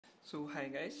So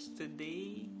hi guys,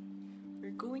 today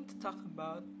we're going to talk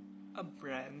about a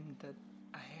brand that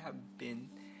I have been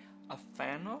a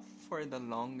fan of for the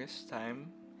longest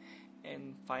time,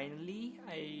 and finally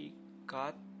I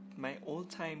got my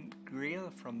all-time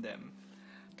grail from them.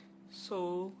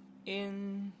 So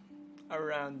in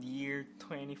around year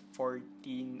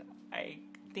 2014, I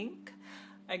think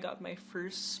I got my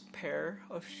first pair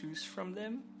of shoes from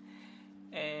them,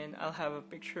 and I'll have a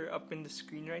picture up in the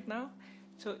screen right now.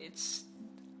 So it's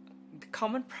the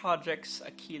Common Project's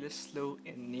Achilles Low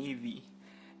in navy,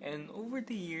 and over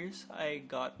the years I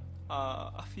got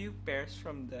a few pairs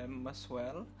from them as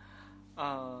well.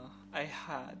 I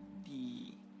had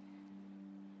the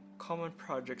Common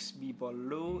Project's B-Ball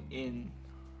Low in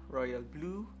royal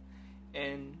blue,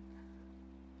 and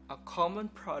a Common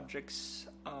Project's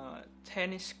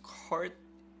tennis court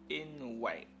in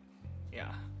white.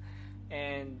 Yeah,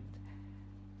 and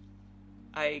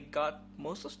I got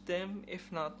most of them,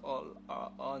 if not all,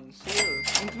 on sale,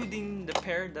 including the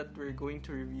pair that we're going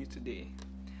to review today.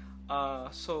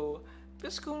 So,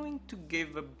 just going to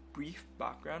give a brief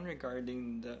background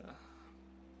regarding the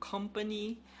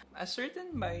company.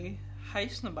 Ascertained by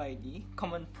Highsnobiety,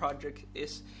 Common Project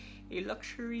is a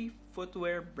luxury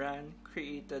footwear brand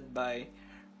created by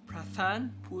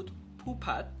Pradhan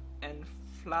Pupat and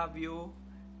Flavio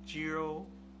Girolami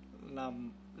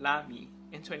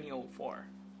in 2004.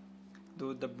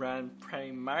 Though the brand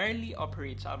primarily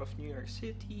operates out of New York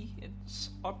City, its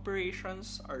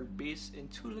operations are based in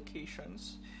two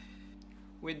locations,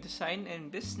 with design and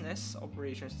business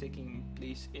operations taking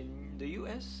place in the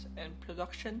US and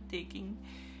production taking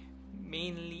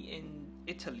mainly in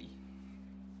Italy.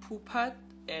 Pupat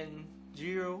and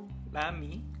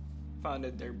Girolami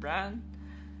founded their brand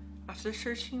after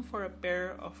searching for a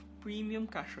pair of premium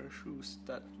casual shoes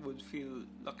that would feel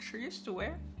luxurious to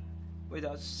wear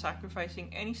without sacrificing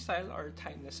any style or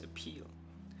timeless appeal.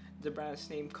 The brand's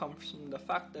name comes from the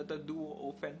fact that the duo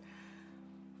often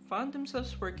found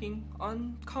themselves working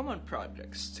on common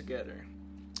projects together.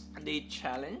 They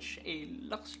challenged a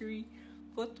luxury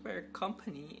footwear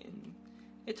company in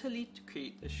Italy to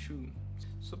create a shoe,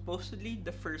 supposedly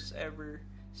the first ever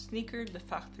sneaker the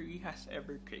factory has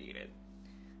ever created.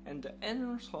 And the end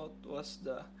result was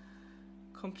the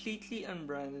completely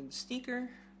unbranded sneaker.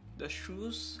 The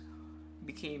shoes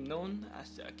became known as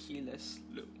the Achilles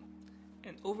Low,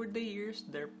 and over the years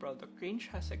their product range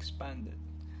has expanded,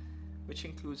 which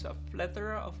includes a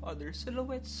plethora of other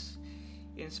silhouettes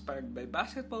inspired by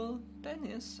basketball,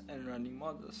 tennis, and running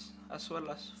models, as well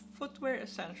as footwear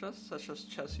essentials such as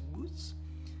Chelsea boots,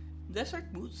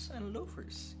 desert boots, and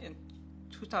loafers. In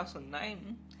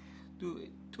 2009, due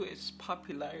to its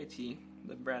popularity,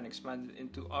 the brand expanded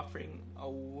into offering a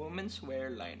women's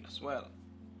wear line as well.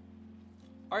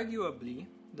 Arguably,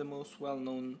 the most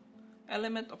well-known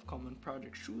element of Common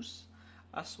Project shoes,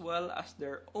 as well as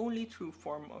their only true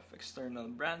form of external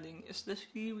branding, is the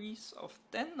series of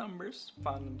 10 numbers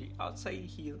found on the outside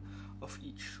heel of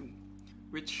each shoe,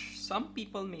 which some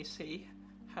people may say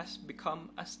has become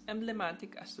as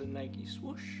emblematic as the Nike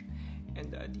swoosh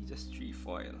and the Adidas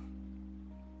trefoil.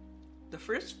 The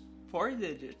first 4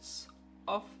 digits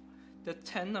of the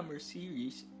 10 number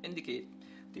series indicate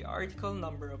the article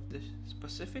number of the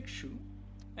specific shoe,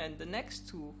 and the next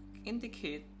 2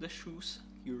 indicate the shoe's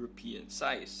European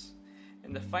size,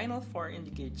 and the final 4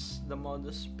 indicates the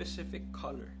model's specific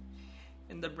color.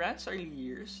 In the brand's early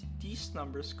years, these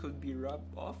numbers could be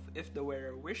rubbed off if the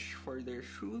wearer wished for their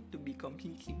shoe to be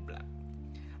completely black,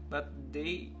 but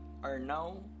they are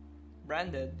now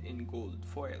branded in gold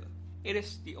foil. It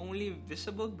is the only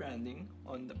visible branding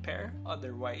on the pair,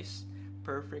 otherwise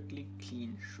perfectly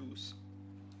clean shoes.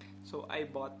 So I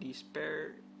bought these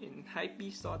pair in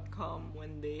hypebeast.com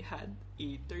when they had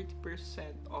a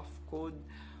 30% off code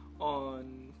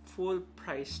on full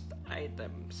priced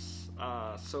items.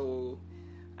 So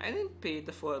I didn't pay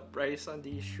the full price on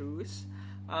these shoes,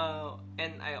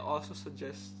 and I also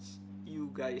suggest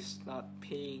you guys not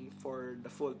paying for the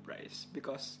full price,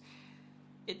 because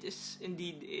it is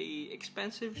indeed a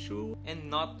expensive shoe, and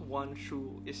not one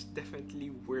shoe is definitely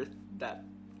worth that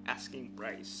asking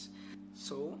price.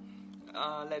 So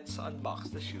let's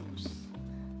unbox the shoes.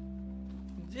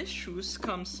 This shoes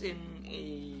comes in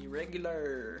a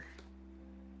regular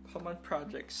Common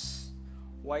Project's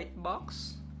white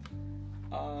box.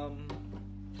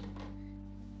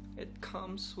 It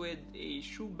comes with a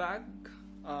shoe bag.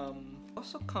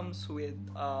 Also comes with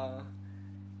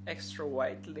extra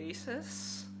white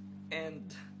laces,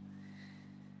 and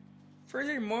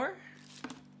furthermore,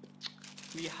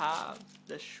 we have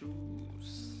the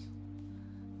shoes.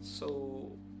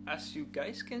 So as you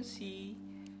guys can see,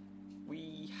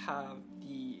 we have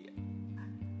the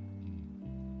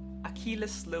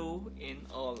Achilles low in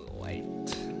all white.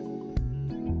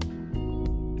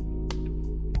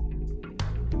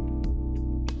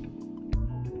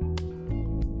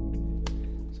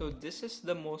 So this is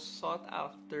the most sought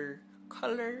after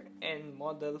color and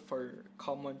model for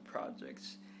common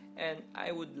projects, and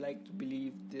I would like to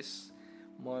believe this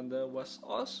model was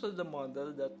also the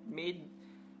model that made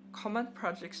Common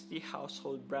Projects the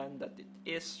household brand that it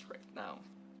is right now.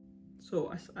 So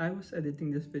as I was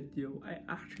editing this video, I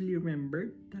actually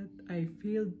remembered that I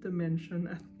failed to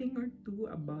mention a thing or two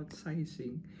about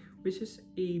sizing, which is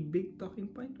a big talking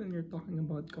point when you're talking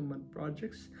about Common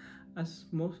Projects, as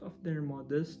most of their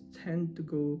models tend to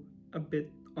go a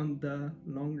bit on the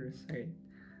longer side.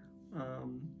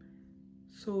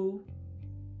 So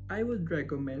I would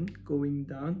recommend going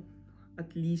down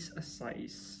at least a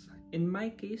size. In my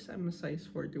case, I'm a size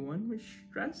 41, which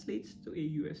translates to a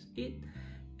US 8,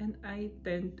 and I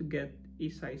tend to get a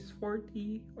size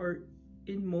 40, or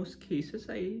in most cases,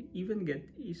 I even get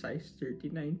a size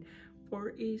 39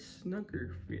 for a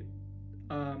snugger fit.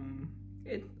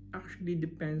 It actually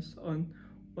depends on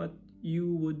what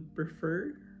you would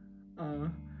prefer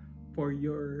for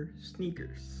your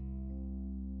sneakers.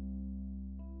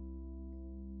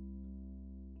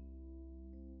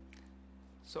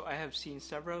 So I have seen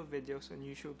several videos on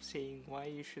YouTube saying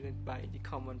why you shouldn't buy the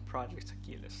Common Projects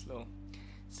Achilles low,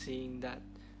 saying that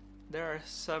there are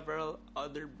several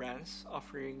other brands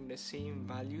offering the same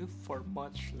value for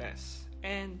much less,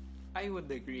 and I would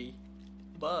agree.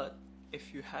 But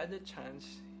if you had a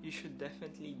chance, you should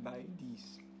definitely buy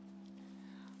these.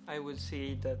 I would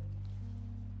say that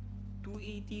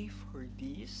 $280 for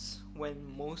these when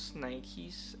most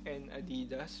Nikes and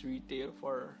Adidas retail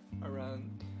for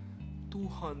around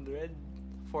 $200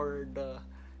 for the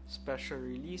special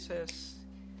releases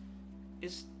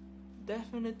is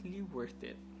definitely worth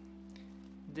it.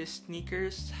 The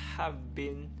sneakers have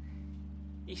been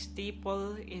a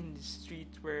staple in the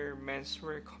streetwear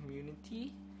menswear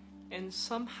community, and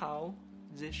somehow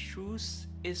the shoes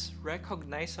is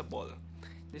recognizable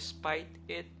despite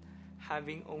it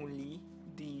having only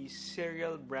the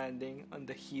serial branding on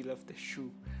the heel of the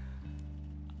shoe.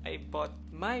 I bought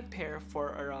my pair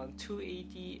for around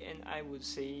 $280, and I would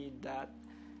say that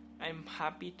I'm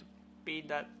happy to pay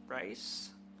that price.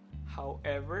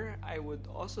 However, I would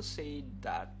also say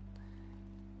that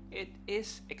it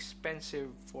is expensive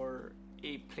for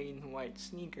a plain white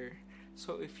sneaker.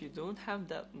 So if you don't have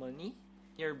that money,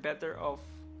 you're better off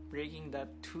breaking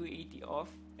that $280 off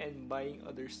and buying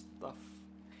other stuff.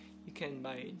 You can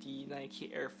buy the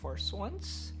Nike Air Force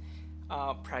Ones,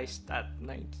 priced at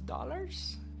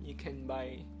 $90. You can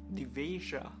buy the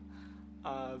Veja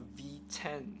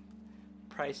V10,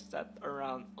 priced at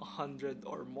around $100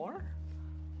 or more,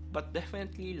 but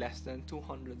definitely less than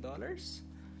 $200.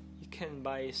 You can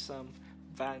buy some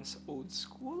Vans Old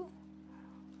School,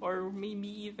 or maybe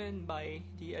even buy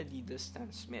the Adidas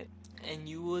Stan Smith, and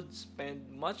you would spend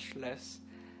much less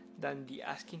than the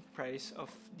asking price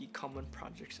of the Common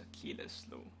Projects Achilles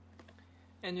low.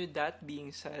 And with that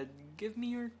being said, give me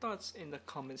your thoughts in the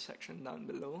comment section down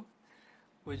below.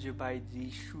 Would you buy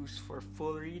these shoes for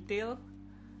full retail?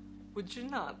 Would you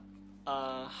not?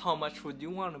 How much would you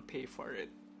want to pay for it?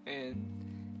 And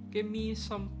give me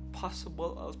some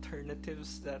possible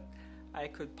alternatives that I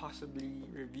could possibly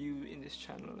review in this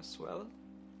channel as well.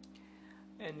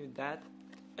 And with that,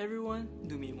 everyone,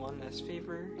 do me one last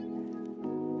favor.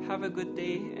 Have a good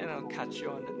day, and I'll catch you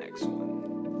on the next one.